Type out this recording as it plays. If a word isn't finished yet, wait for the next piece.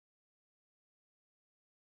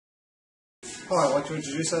Hi, I'd like to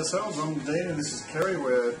introduce ourselves. I'm Dean and this is Kerry.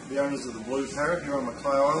 We're the owners of the Blue Parrot here on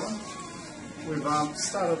Macleay Island.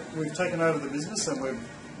 We've taken over the business and we're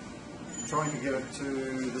trying to get it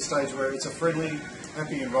to the stage where it's a friendly,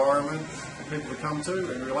 happy environment for people to come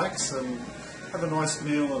to and relax and have a nice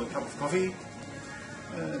meal and a cup of coffee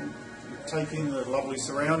and take in the lovely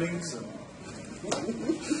surroundings.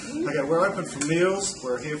 Okay, we're open for meals.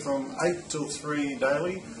 We're here from 8 till 3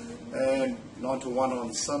 daily and 9 till 1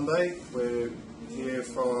 on Sunday. We're here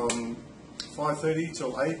from 5:30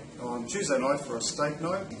 till 8 on Tuesday night for a steak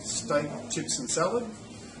night, steak, chips and salad,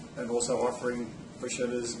 and also offering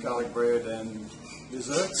bruschettes, garlic bread and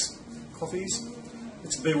desserts, coffees.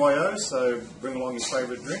 It's a BYO, so bring along your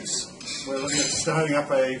favourite drinks. We're looking at starting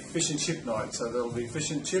up a fish and chip night, so there'll be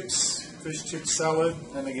fish and chips, fish chip salad,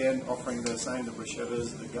 and again offering the same, the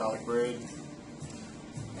bruschettes, the garlic bread,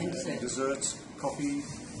 and desserts, coffee,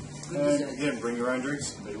 and again bring your own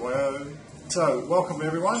drinks, BYO. So welcome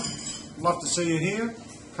everyone, love to see you here.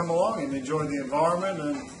 Come along and enjoy the environment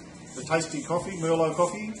and the tasty coffee, Merlot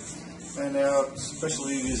coffee, and our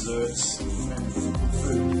specialty desserts and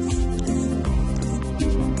food.